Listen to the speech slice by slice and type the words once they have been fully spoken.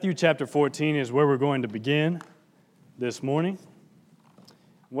Matthew chapter 14 is where we're going to begin this morning.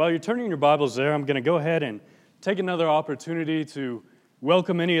 While you're turning your Bibles there, I'm going to go ahead and take another opportunity to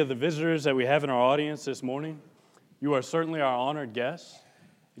welcome any of the visitors that we have in our audience this morning. You are certainly our honored guests.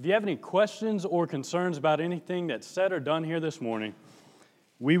 If you have any questions or concerns about anything that's said or done here this morning,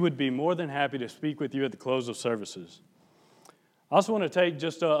 we would be more than happy to speak with you at the close of services. I also want to take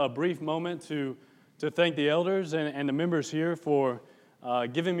just a brief moment to thank the elders and the members here for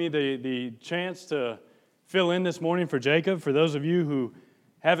giving me the chance to fill in this morning for Jacob. For those of you who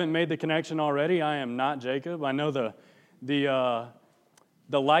haven't made the connection already, I am not Jacob. I know the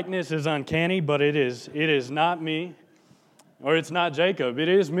likeness is uncanny, but it is not me, or it's not Jacob. It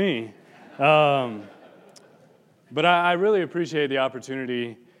is me. But I really appreciate the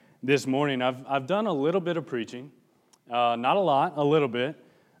opportunity this morning. I've done a little bit of preaching, not a lot, a little bit.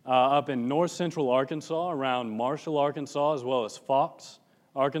 Up in north central Arkansas, around Marshall, Arkansas, as well as Fox,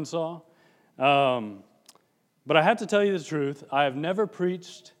 Arkansas. But I have to tell you the truth, I have never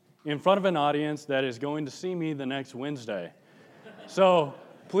preached in front of an audience that is going to see me the next Wednesday. So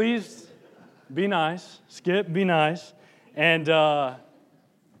please be nice, Skip, be nice, and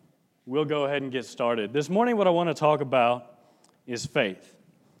we'll go ahead and get started. This morning what I want to talk about is faith.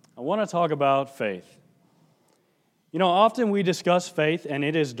 I want to talk about faith. You know, often we discuss faith, and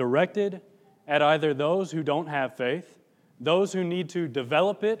it is directed at either those who don't have faith, those who need to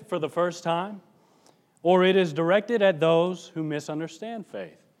develop it for the first time, or it is directed at those who misunderstand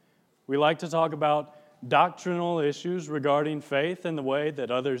faith. We like to talk about doctrinal issues regarding faith and the way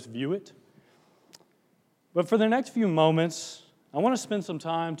that others view it. But for the next few moments, I want to spend some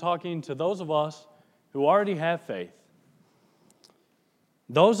time talking to those of us who already have faith,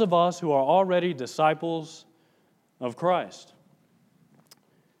 those of us who are already disciples of Christ.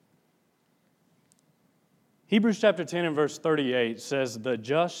 Hebrews chapter 10 and verse 38 says, "The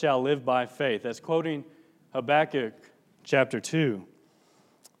just shall live by faith." That's quoting Habakkuk chapter 2.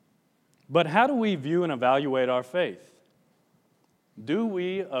 But how do we view and evaluate our faith? Do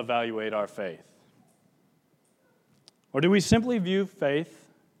we evaluate our faith? Or do we simply view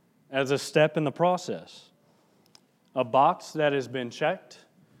faith as a step in the process? A box that has been checked?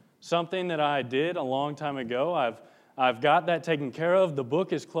 Something that I did a long time ago. I've got that taken care of. The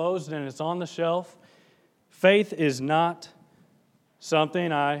book is closed and it's on the shelf. Faith is not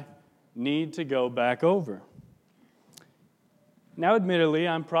something I need to go back over. Now, admittedly,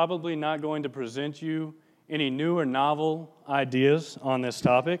 I'm probably not going to present you any new or novel ideas on this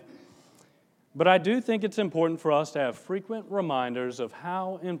topic, but I do think it's important for us to have frequent reminders of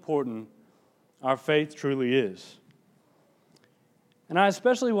how important our faith truly is. And I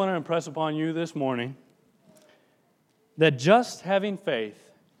especially want to impress upon you this morning that just having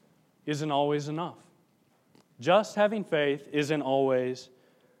faith isn't always enough. Just having faith isn't always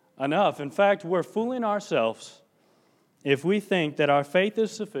enough. In fact, we're fooling ourselves if we think that our faith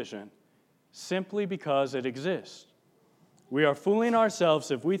is sufficient simply because it exists. We are fooling ourselves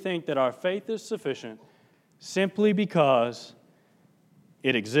if we think that our faith is sufficient simply because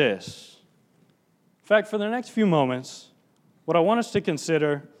it exists. In fact, for the next few moments, what I want us to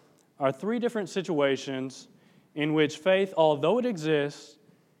consider are three different situations in which faith, although it exists,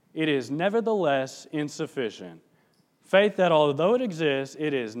 it is nevertheless insufficient. Faith that although it exists,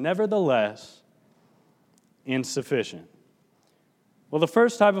 it is nevertheless insufficient. Well, the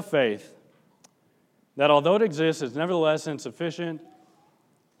first type of faith that although it exists is nevertheless insufficient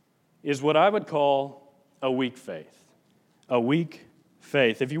is what I would call a weak faith. A weak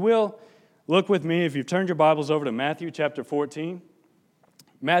faith. If you will, look with me, if you've turned your Bibles over to Matthew chapter 14.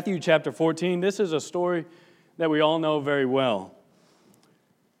 Matthew chapter 14, this is a story that we all know very well.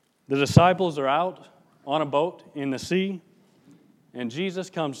 The disciples are out on a boat in the sea, and Jesus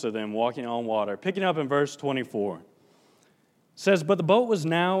comes to them walking on water. Picking up in verse 24. It says, "But the boat was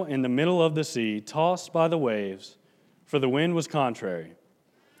now in the middle of the sea, tossed by the waves, for the wind was contrary.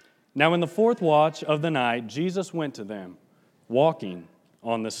 Now in the fourth watch of the night, Jesus went to them, walking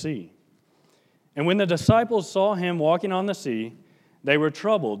on the sea. And when the disciples saw him walking on the sea, they were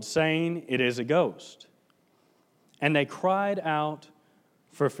troubled, saying, 'It is a ghost.' And they cried out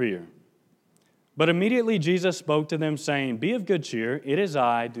for fear. But immediately Jesus spoke to them, saying, 'Be of good cheer, it is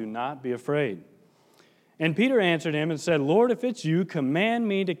I, do not be afraid.' And Peter answered him and said, 'Lord, if it's you, command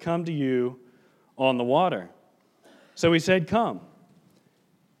me to come to you on the water.' So he said, 'Come.'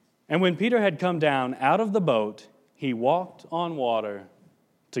 And when Peter had come down out of the boat, he walked on water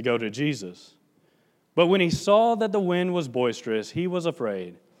to go to Jesus. But when he saw that the wind was boisterous, he was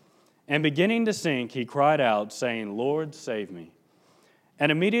afraid. And beginning to sink, he cried out, saying, 'Lord, save me.'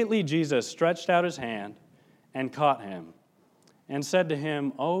 And immediately Jesus stretched out his hand and caught him and said to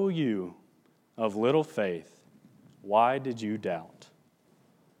him, O you of little faith, why did you doubt?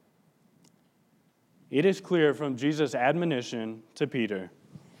 It is clear from Jesus' admonition to Peter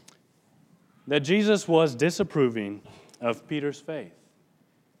that Jesus was disapproving of Peter's faith.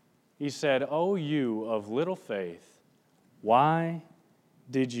 He said, O you of little faith, why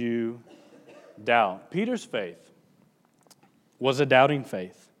did you doubt? Peter's faith was a doubting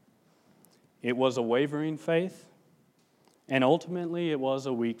faith. It was a wavering faith, and ultimately it was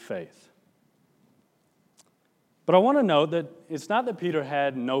a weak faith. But I want to note that it's not that Peter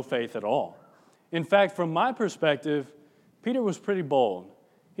had no faith at all. In fact, from my perspective, Peter was pretty bold.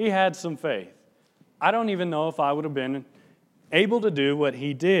 He had some faith. I don't even know if I would have been able to do what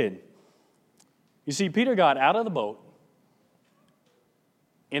he did. You see, Peter got out of the boat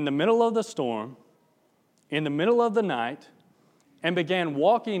in the middle of the storm, in the middle of the night, and began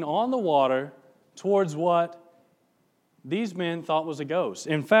walking on the water towards what these men thought was a ghost.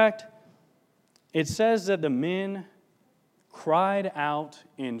 In fact, it says that the men cried out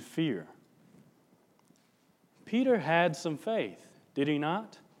in fear. Peter had some faith, did he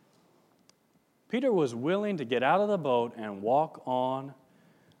not? Peter was willing to get out of the boat and walk on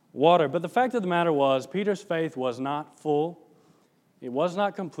water. But the fact of the matter was, Peter's faith was not full. It was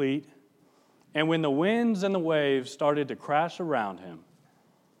not complete. And when the winds and the waves started to crash around him,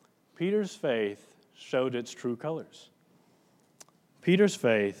 Peter's faith showed its true colors. Peter's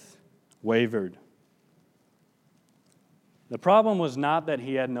faith wavered. The problem was not that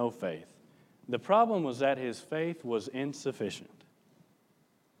he had no faith. The problem was that his faith was insufficient.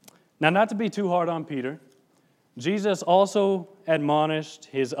 Now, not to be too hard on Peter, Jesus also admonished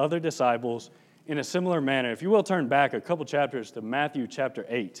his other disciples in a similar manner. If you will turn back a couple chapters to Matthew chapter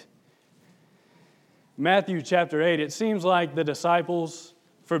 8. Matthew chapter 8, it seems like the disciples,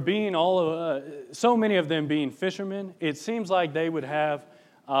 for being so many of them being fishermen, it seems like they would have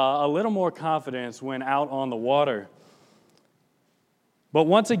a little more confidence when out on the water. But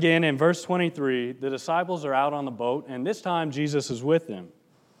once again, in verse 23, the disciples are out on the boat, and this time Jesus is with them.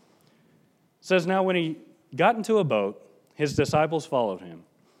 It says, now when he got into a boat, his disciples followed him.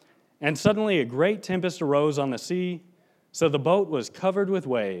 And suddenly a great tempest arose on the sea, so the boat was covered with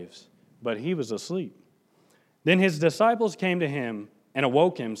waves, but he was asleep. Then his disciples came to him and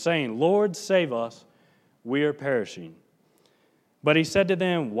awoke him, saying, Lord, save us, we are perishing. But he said to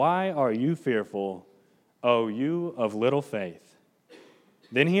them, why are you fearful, O you of little faith?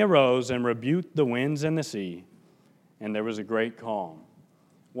 Then he arose and rebuked the winds and the sea, and there was a great calm.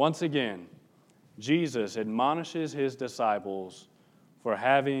 Once again, Jesus admonishes his disciples for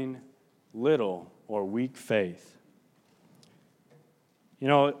having little or weak faith. You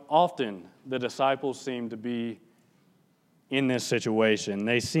know, often the disciples seem to be in this situation.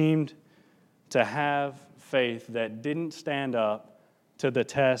 They seemed to have faith that didn't stand up to the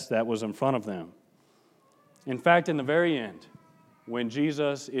test that was in front of them. In fact, in the very end, when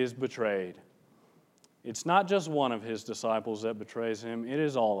Jesus is betrayed, it's not just one of his disciples that betrays him, it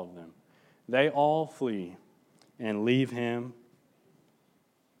is all of them. They all flee and leave him,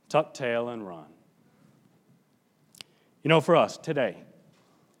 tuck tail and run. You know, for us today,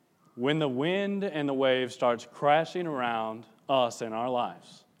 when the wind and the wave starts crashing around us in our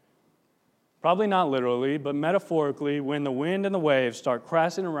lives, probably not literally, but metaphorically, when the wind and the waves start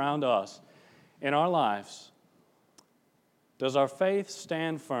crashing around us in our lives, does our faith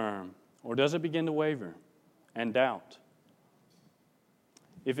stand firm, or does it begin to waver and doubt?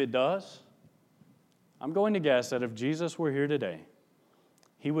 If it does, I'm going to guess that if Jesus were here today,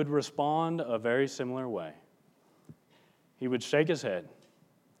 he would respond a very similar way. He would shake his head,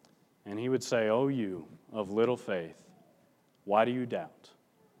 and he would say, "O you of little faith, why do you doubt?"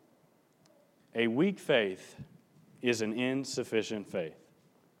 A weak faith is an insufficient faith.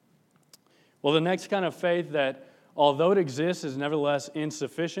 Well, the next kind of faith that, although it exists, is nevertheless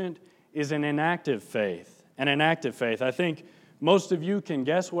insufficient, is an inactive faith. An inactive faith. I think most of you can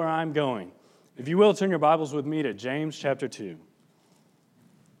guess where I'm going. If you will, turn your Bibles with me to James chapter 2.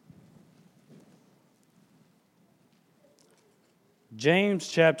 James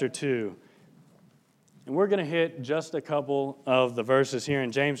chapter 2. And we're going to hit just a couple of the verses here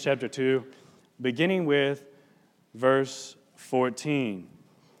in James chapter 2, beginning with verse 14.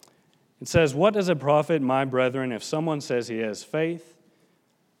 It says, "What does it profit, my brethren, if someone says he has faith,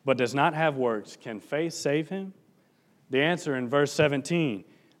 but does not have works? Can faith save him?" The answer in verse 17,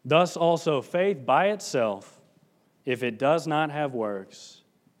 "Thus also faith by itself, if it does not have works,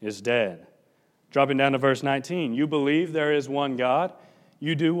 is dead." Dropping down to verse 19, "You believe there is one God,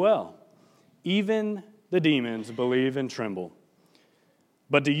 you do well. Even the demons believe and tremble.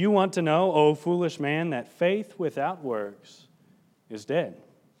 But do you want to know, O foolish man, that faith without works is dead.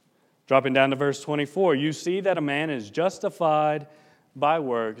 Dropping down to verse 24, you see that a man is justified by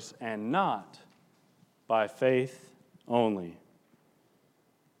works and not by faith only.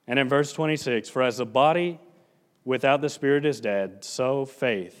 And in verse 26, for as the body without the spirit is dead, so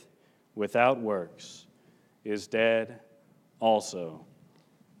faith without works is dead also.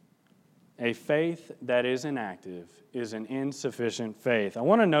 A faith that is inactive is an insufficient faith. I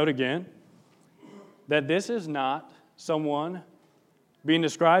want to note again that this is not someone being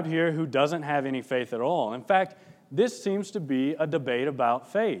described here who doesn't have any faith at all. In fact, this seems to be a debate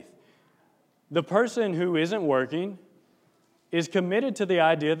about faith. The person who isn't working is committed to the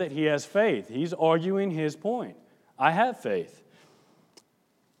idea that he has faith. He's arguing his point. I have faith.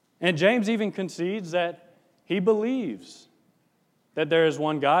 And James even concedes that he believes that there is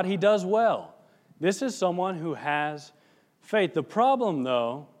one God. He does well. This is someone who has faith. The problem,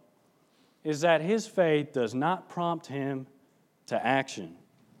 though, is that his faith does not prompt him to action.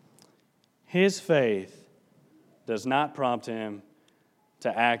 His faith does not prompt him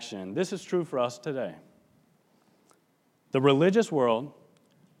to action. This is true for us today. The religious world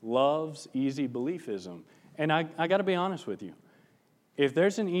loves easy beliefism. And I got to be honest with you. If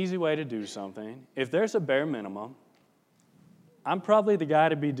there's an easy way to do something, if there's a bare minimum, I'm probably the guy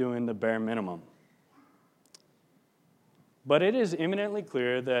to be doing the bare minimum. But it is eminently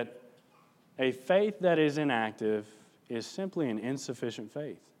clear that a faith that is inactive is simply an insufficient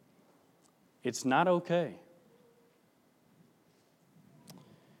faith. It's not okay.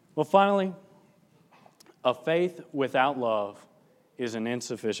 Well, finally, a faith without love is an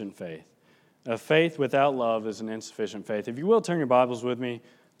insufficient faith. A faith without love is an insufficient faith. If you will, turn your Bibles with me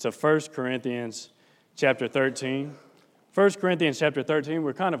to 1 Corinthians chapter 13. 1 Corinthians chapter 13,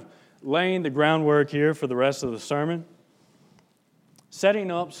 we're kind of laying the groundwork here for the rest of the sermon,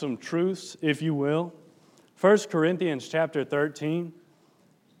 setting up some truths, if you will. 1 Corinthians chapter 13,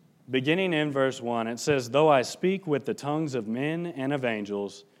 beginning in verse 1, it says, though I speak with the tongues of men and of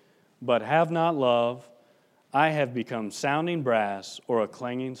angels, but have not love, I have become sounding brass or a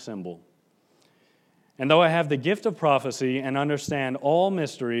clanging cymbal. And though I have the gift of prophecy and understand all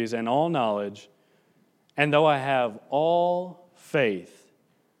mysteries and all knowledge, and though I have all faith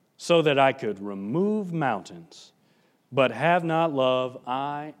so that I could remove mountains, but have not love,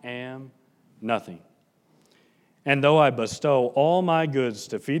 I am nothing. And though I bestow all my goods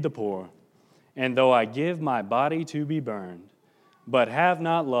to feed the poor, and though I give my body to be burned, but have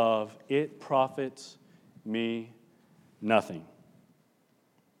not love, it profits me nothing.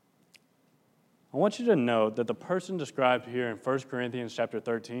 I want you to note that the person described here in 1 Corinthians chapter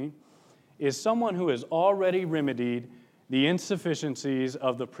 13 is someone who has already remedied the insufficiencies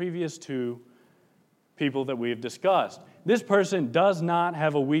of the previous two people that we have discussed. This person does not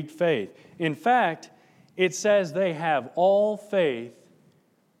have a weak faith. In fact, it says they have all faith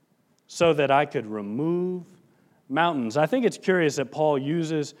so that I could remove mountains. I think it's curious that Paul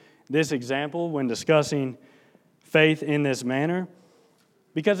uses this example when discussing faith in this manner,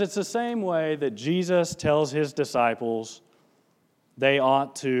 because it's the same way that Jesus tells his disciples they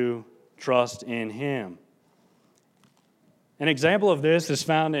ought to trust in him. An example of this is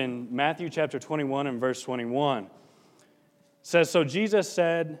found in Matthew chapter 21 and verse 21. It says, So Jesus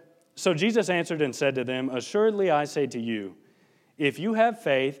answered and said to them, assuredly I say to you, if you have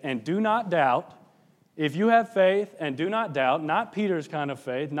faith and do not doubt, not Peter's kind of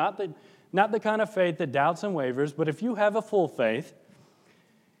faith, not the kind of faith that doubts and wavers, but if you have a full faith,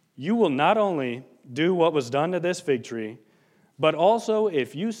 you will not only do what was done to this fig tree, but also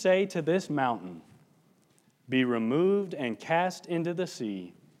if you say to this mountain, be removed and cast into the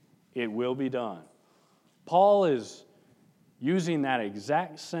sea, it will be done. Paul is using that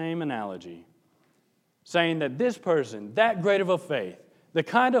exact same analogy, saying that this person, that great of a faith, the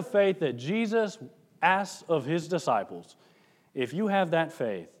kind of faith that Jesus asks of his disciples, if you have that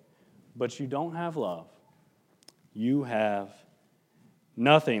faith, but you don't have love, you have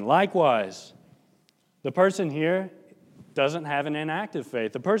nothing. Likewise, the person here doesn't have an inactive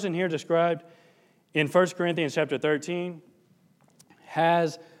faith. The person here described in 1 Corinthians chapter 13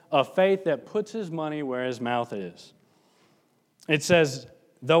 has a faith that puts his money where his mouth is. It says,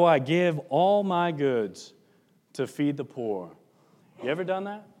 though I give all my goods to feed the poor. You ever done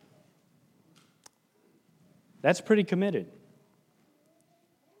that? That's pretty committed.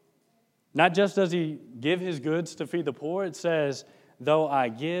 Not just does he give his goods to feed the poor, it says, though I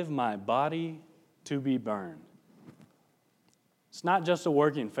give my body to be burned. It's not just a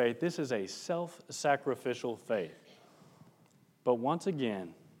working faith. This is a self-sacrificial faith. But once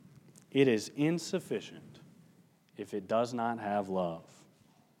again, it is insufficient if it does not have love.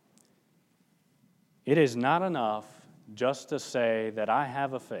 It is not enough just to say that I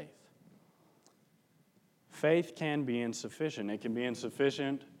have a faith. Faith can be insufficient. It can be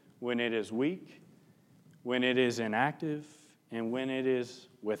insufficient when it is weak, when it is inactive, and when it is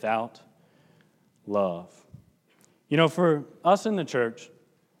without love. You know, for us in the church,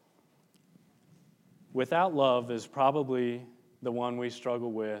 without love is probably the one we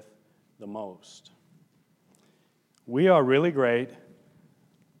struggle with the most. We are really great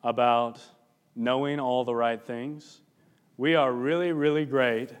about knowing all the right things. We are really, really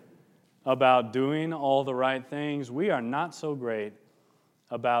great about doing all the right things. We are not so great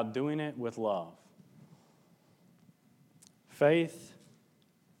about doing it with love. Faith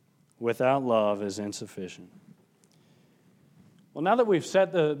without love is insufficient. Well, now that we've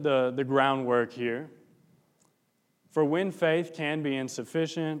set the groundwork here for when faith can be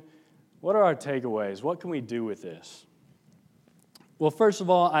insufficient, what are our takeaways? What can we do with this? Well, first of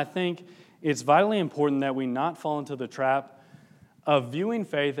all, I think it's vitally important that we not fall into the trap of viewing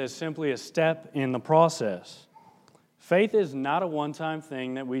faith as simply a step in the process. Faith is not a one-time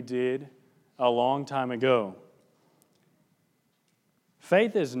thing that we did a long time ago.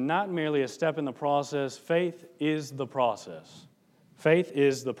 Faith is not merely a step in the process. Faith is the process. Faith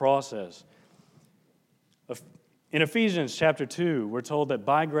is the process. In Ephesians chapter 2, we're told that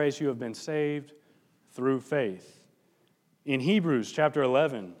by grace you have been saved through faith. In Hebrews chapter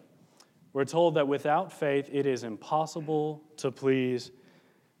 11, we're told that without faith it is impossible to please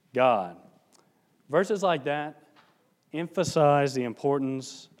God. Verses like that emphasize the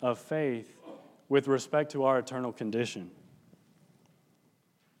importance of faith with respect to our eternal condition.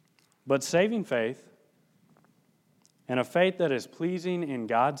 But saving faith, and a faith that is pleasing in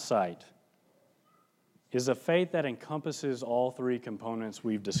God's sight, is a faith that encompasses all three components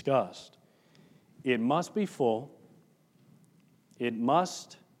we've discussed. It must be full, it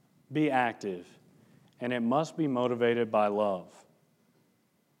must be active, and it must be motivated by love.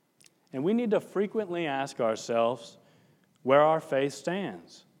 And we need to frequently ask ourselves where our faith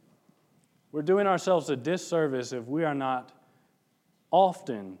stands. We're doing ourselves a disservice if we are not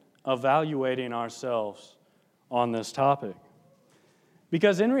often evaluating ourselves on this topic.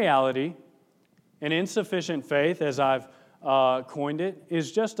 Because in reality, an insufficient faith, as I've coined it,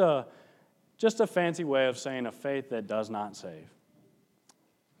 is just a fancy way of saying a faith that does not save.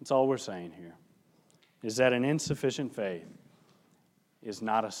 That's all we're saying here, is that an insufficient faith is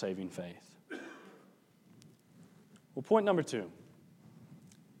not a saving faith. Well, point number 2.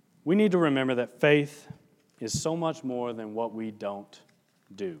 We need to remember that faith is so much more than what we don't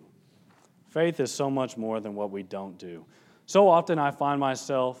do. Faith is so much more than what we don't do. So often I find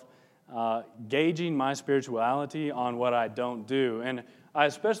myself gauging my spirituality on what I don't do. And I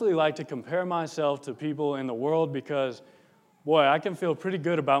especially like to compare myself to people in the world because, boy, I can feel pretty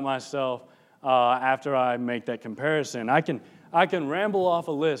good about myself after I make that comparison. I can ramble off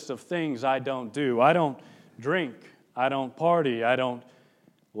a list of things I don't do. I don't drink. I don't party. I don't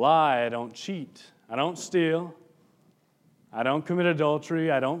lie. I don't cheat. I don't steal. I don't commit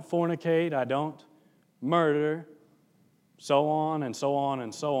adultery. I don't fornicate. I don't murder. So on and so on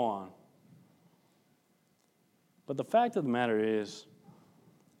and so on. But the fact of the matter is,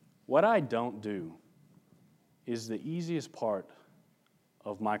 what I don't do is the easiest part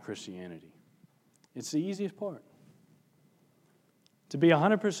of my Christianity. It's the easiest part. To be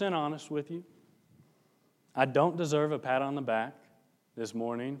 100% honest with you, I don't deserve a pat on the back this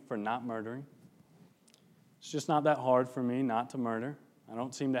morning for not murdering. It's just not that hard for me not to murder. I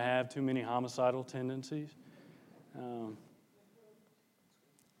don't seem to have too many homicidal tendencies.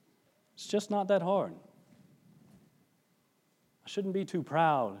 It's just not that hard. I shouldn't be too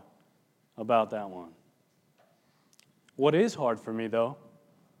proud about that one. What is hard for me, though,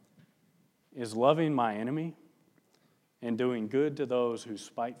 is loving my enemy and doing good to those who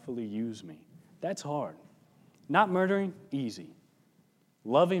spitefully use me. That's hard. Not murdering, easy.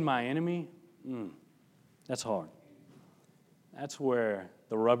 Loving my enemy, that's hard. That's where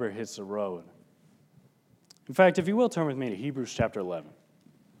the rubber hits the road. In fact, if you will, turn with me to Hebrews chapter 11.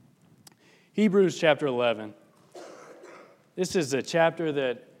 Hebrews chapter 11. This is a chapter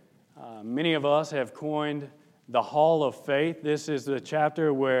that many of us have coined the Hall of Faith. This is the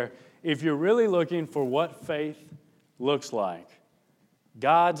chapter where if you're really looking for what faith looks like,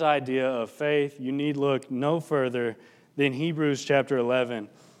 God's idea of faith, you need look no further than Hebrews chapter 11.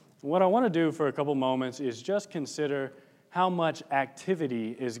 What I want to do for a couple moments is just consider how much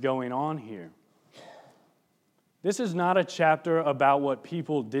activity is going on here. This is not a chapter about what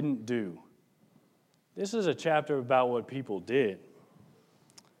people didn't do. This is a chapter about what people did.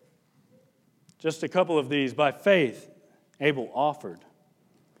 Just a couple of these. By faith, Abel offered.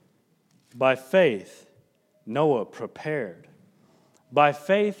 By faith, Noah prepared. By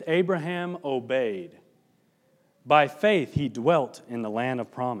faith, Abraham obeyed. By faith, he dwelt in the land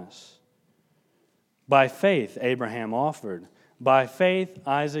of promise. By faith, Abraham offered. By faith,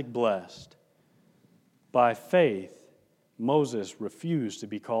 Isaac blessed. By faith, Moses refused to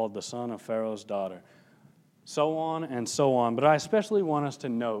be called the son of Pharaoh's daughter. So on and so on. But I especially want us to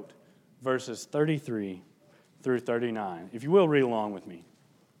note verses 33 through 39. If you will, read along with me.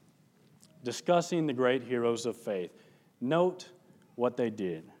 Discussing the great heroes of faith. Note what they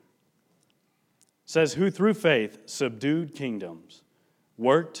did. It says, who through faith subdued kingdoms,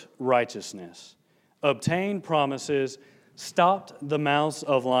 worked righteousness, obtained promises, stopped the mouths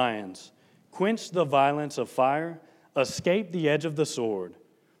of lions, quenched the violence of fire, escaped the edge of the sword.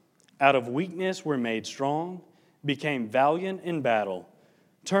 Out of weakness were made strong, became valiant in battle,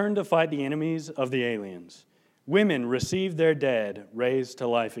 turned to fight the enemies of the aliens. Women received their dead raised to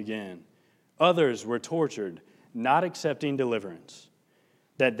life again. Others were tortured, not accepting deliverance,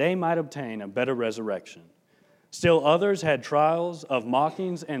 that they might obtain a better resurrection. Still others had trials of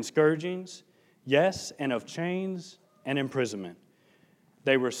mockings and scourgings, yes, and of chains and imprisonment.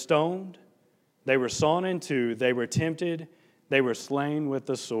 They were stoned, they were sawn in two, they were tempted, they were slain with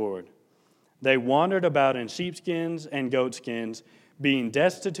the sword. They wandered about in sheepskins and goatskins, being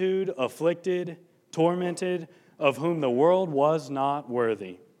destitute, afflicted, tormented, of whom the world was not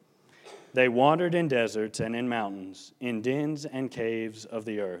worthy. They wandered in deserts and in mountains, in dens and caves of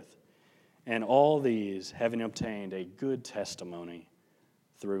the earth, and all these having obtained a good testimony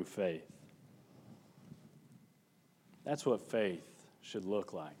through faith. That's what faith should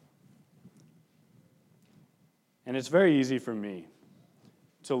look like. And it's very easy for me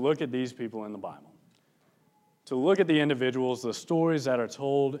to look at these people in the Bible, to look at the individuals, the stories that are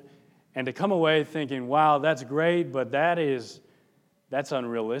told, and to come away thinking, wow, that's great, but that's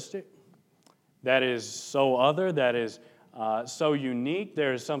unrealistic. That is so other, that is so unique.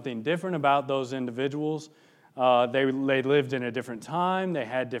 There is something different about those individuals. They lived in a different time. They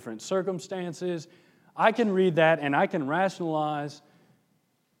had different circumstances. I can read that and I can rationalize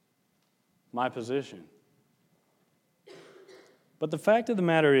my position. But the fact of the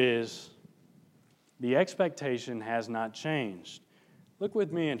matter is, the expectation has not changed. Look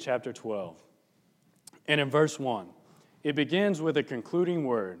with me in chapter 12. And in verse 1, it begins with a concluding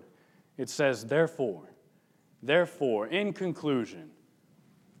word. It says, therefore, in conclusion,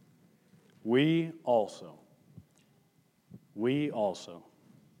 we also,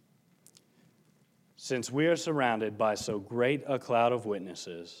 since we are surrounded by so great a cloud of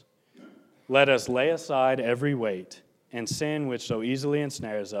witnesses, let us lay aside every weight and sin which so easily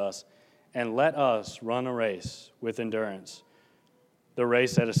ensnares us, and let us run a race with endurance, the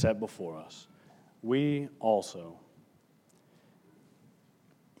race that is set before us. We also.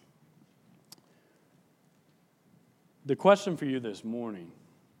 The question for you this morning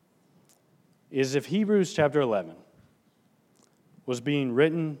is, if Hebrews chapter 11 was being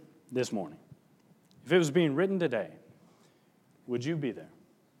written this morning, if it was being written today, would you be there?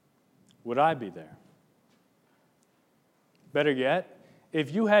 Would I be there? Better yet,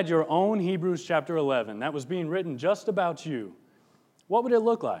 if you had your own Hebrews chapter 11 that was being written just about you, what would it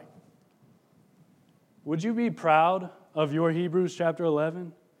look like? Would you be proud of your Hebrews chapter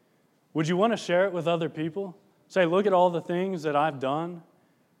 11? Would you want to share it with other people? Say, look at all the things that I've done,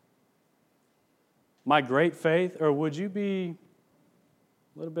 my great faith, or would you be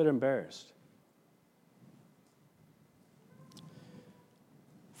a little bit embarrassed?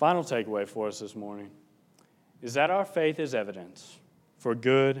 Final takeaway for us this morning is that our faith is evidence for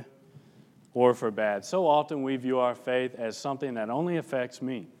good or for bad. So often we view our faith as something that only affects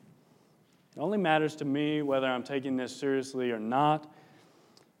me. It only matters to me whether I'm taking this seriously or not.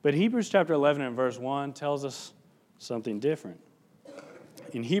 But Hebrews chapter 11 and verse 1 tells us something different.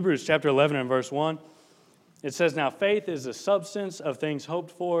 In Hebrews chapter 11 and verse 1, it says, now faith is the substance of things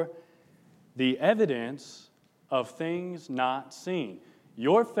hoped for, the evidence of things not seen.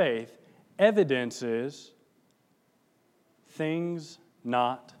 Your faith evidences things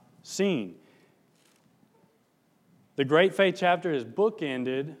not seen. The great faith chapter is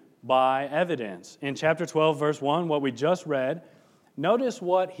bookended by evidence. In chapter 12, verse 1, what we just read, notice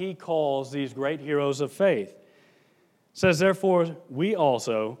what he calls these great heroes of faith. It says, therefore, we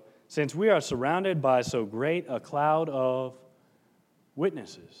also, since we are surrounded by so great a cloud of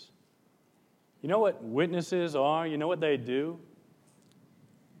witnesses. You know what witnesses are? You know what they do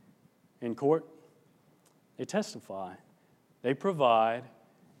in court? They testify. They provide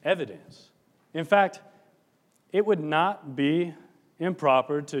evidence. In fact, it would not be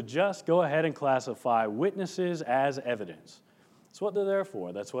improper to just go ahead and classify witnesses as evidence. That's what they're there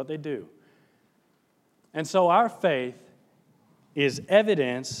for. That's what they do. And so our faith is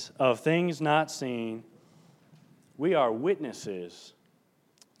evidence of things not seen. We are witnesses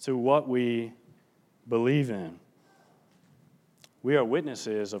to what we believe in. We are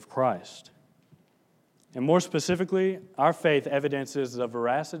witnesses of Christ. And more specifically, our faith evidences the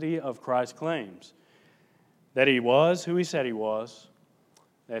veracity of Christ's claims, that he was who he said he was,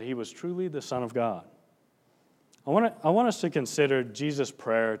 that he was truly the Son of God. I want us to consider Jesus'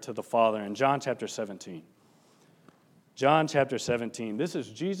 prayer to the Father in John chapter 17. John chapter 17. This is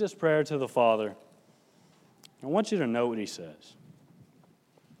Jesus' prayer to the Father. I want you to know what he says.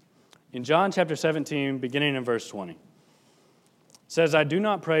 In John chapter 17, beginning in verse 20, it says, I do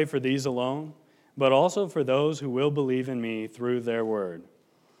not pray for these alone, but also for those who will believe in me through their word,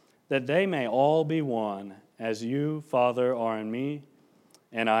 that they may all be one, as you, Father, are in me,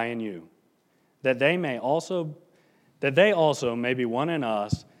 and I in you, that they also may be one in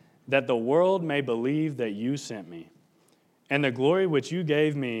us, that the world may believe that you sent me. And the glory which you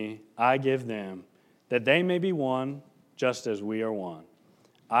gave me, I give them, that they may be one, just as we are one.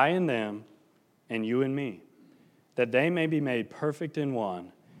 I in them, and you in me, that they may be made perfect in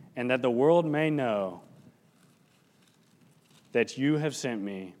one, and that the world may know that you have sent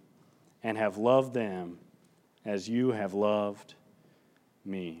me and have loved them as you have loved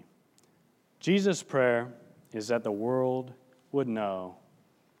me. Jesus' prayer is that the world would know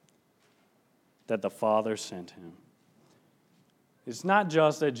that the Father sent him. It's not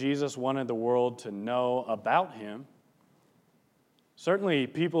just that Jesus wanted the world to know about him. Certainly,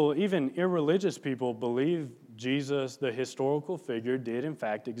 people, even irreligious people, believe Jesus, the historical figure, did in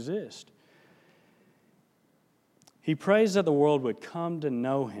fact exist. He prays that the world would come to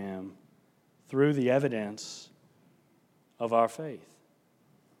know him through the evidence of our faith.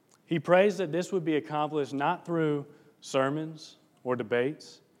 He prays that this would be accomplished not through sermons or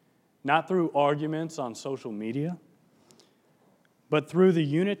debates, not through arguments on social media, but through the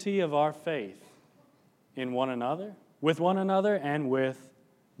unity of our faith in one another, and with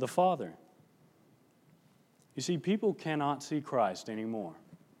the Father. You see, people cannot see Christ anymore.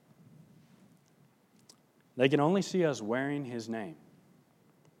 They can only see us wearing his name.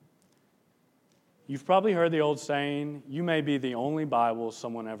 You've probably heard the old saying, you may be the only Bible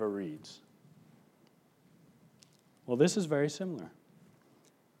someone ever reads. Well, this is very similar.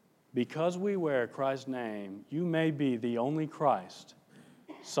 Because we wear Christ's name, you may be the only Christ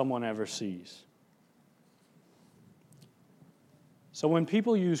someone ever sees. So when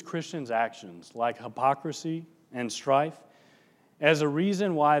people use Christians' actions like hypocrisy and strife as a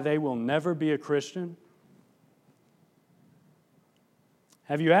reason why they will never be a Christian,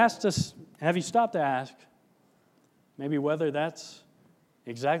 have you stopped to ask maybe whether that's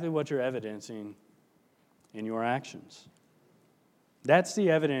exactly what you're evidencing in your actions? That's the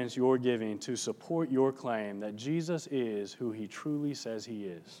evidence you're giving to support your claim that Jesus is who he truly says he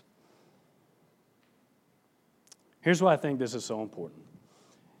is. Here's why I think this is so important.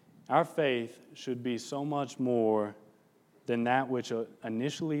 Our faith should be so much more than that which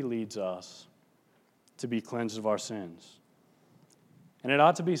initially leads us to be cleansed of our sins. And it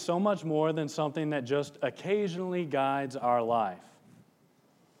ought to be so much more than something that just occasionally guides our life.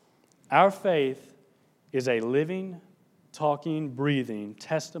 Our faith is a living, talking, breathing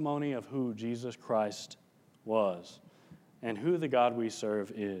testimony of who Jesus Christ was and who the God we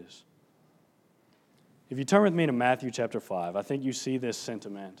serve is. If you turn with me to Matthew chapter 5, I think you see this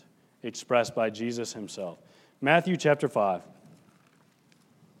sentiment expressed by Jesus himself. Matthew chapter 5,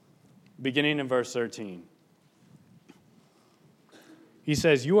 beginning in verse 13. He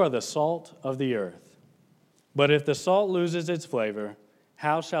says, "You are the salt of the earth. But if the salt loses its flavor,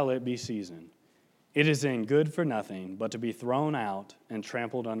 how shall it be seasoned? It is then good for nothing but to be thrown out and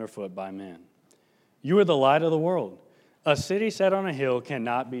trampled underfoot by men. You are the light of the world. A city set on a hill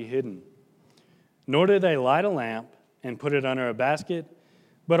cannot be hidden. Nor do they light a lamp and put it under a basket,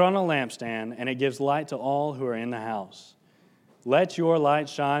 but on a lampstand, and it gives light to all who are in the house. Let your light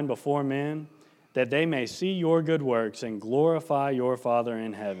shine before men, that they may see your good works and glorify your Father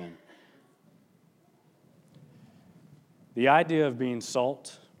in heaven." The idea of being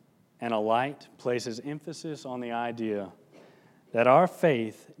salt and a light places emphasis on the idea that our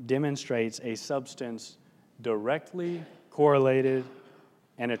faith demonstrates a substance directly correlated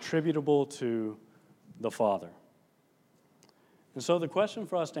and attributable to the Father. And so the question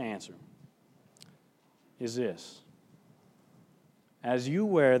for us to answer is this: as you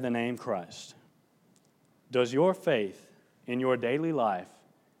wear the name Christ, does your faith in your daily life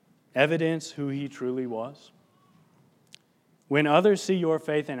evidence who he truly was? When others see your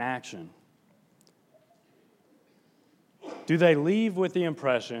faith in action, do they leave with the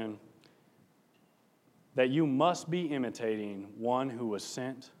impression that you must be imitating one who was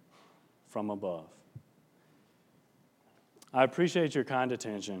sent from above. I appreciate your kind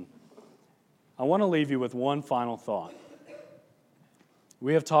attention. I want to leave you with one final thought.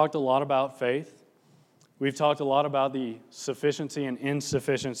 We have talked a lot about faith. We've talked a lot about the sufficiency and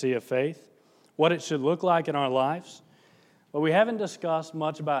insufficiency of faith, what it should look like in our lives, but we haven't discussed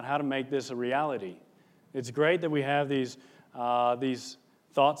much about how to make this a reality. It's great that we have these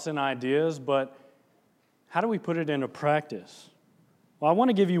thoughts and ideas, but how do we put it into practice? Well, I want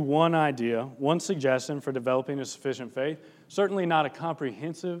to give you one idea, one suggestion for developing a sufficient faith. Certainly not a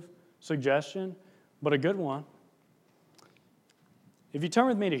comprehensive suggestion, but a good one. If you turn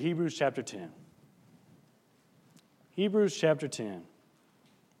with me to Hebrews chapter 10. Hebrews chapter 10.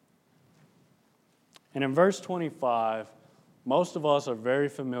 And in verse 25, most of us are very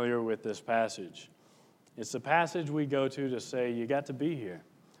familiar with this passage. It's the passage we go to say, you got to be here.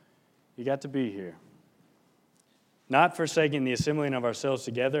 You got to be here. Not forsaking the assembling of ourselves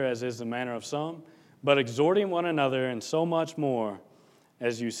together, as is the manner of some, but exhorting one another, and so much more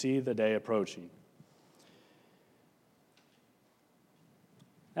as you see the day approaching.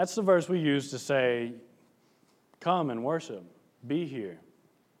 That's the verse we use to say, come and worship. Be here.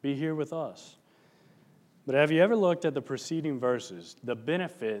 Be here with us. But have you ever looked at the preceding verses, the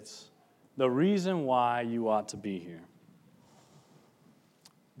benefits, the reason why you ought to be here?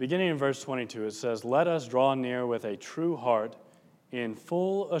 Beginning in verse 22, it says, let us draw near with a true heart in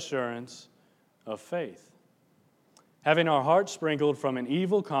full assurance of faith, having our hearts sprinkled from an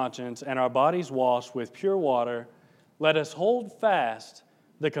evil conscience and our bodies washed with pure water, let us hold fast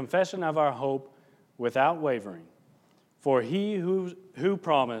the confession of our hope without wavering. For he who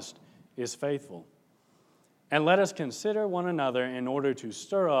promised is faithful. And let us consider one another in order to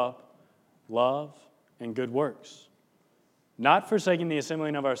stir up love and good works, not forsaking the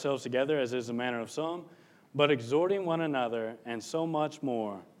assembling of ourselves together, as is the manner of some, but exhorting one another, and so much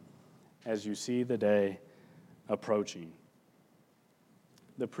more as you see the day approaching.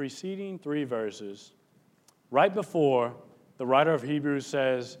 The preceding three verses, right before the writer of Hebrews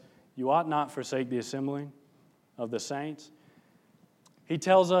says, you ought not forsake the assembling of the saints, he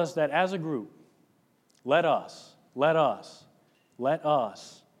tells us that as a group, let us,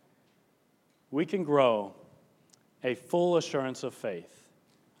 we can grow a full assurance of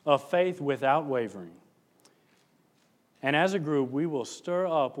faith without wavering. And as a group, we will stir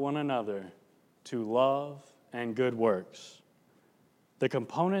up one another to love and good works. The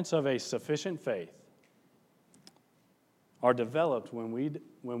components of a sufficient faith are developed when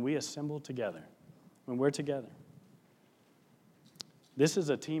we assemble together, when we're together. This is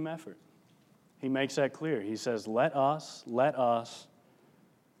a team effort. He makes that clear. He says, let us.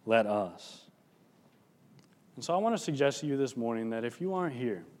 And so I want to suggest to you this morning that if you aren't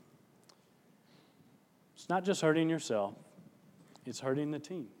here, it's not just hurting yourself, it's hurting the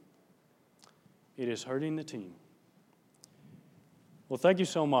team. It is hurting the team. Well, thank you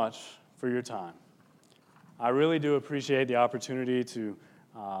so much for your time. I really do appreciate the opportunity to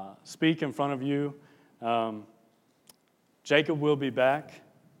speak in front of you. Jacob will be back.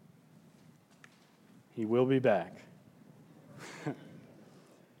 He will be back.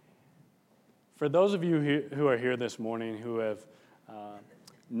 For those of you who are here this morning who have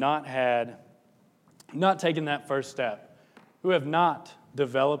not taken that first step, who have not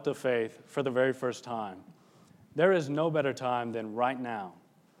developed a faith for the very first time, there is no better time than right now.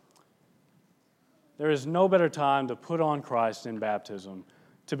 There is no better time to put on Christ in baptism,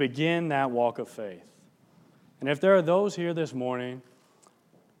 to begin that walk of faith. And if there are those here this morning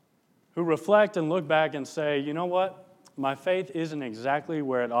who reflect and look back and say, you know what, my faith isn't exactly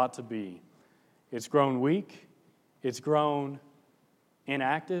where it ought to be. It's grown weak, it's grown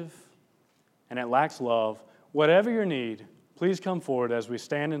inactive, and it lacks love. Whatever your need, please come forward as we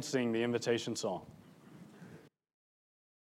stand and sing the invitation song.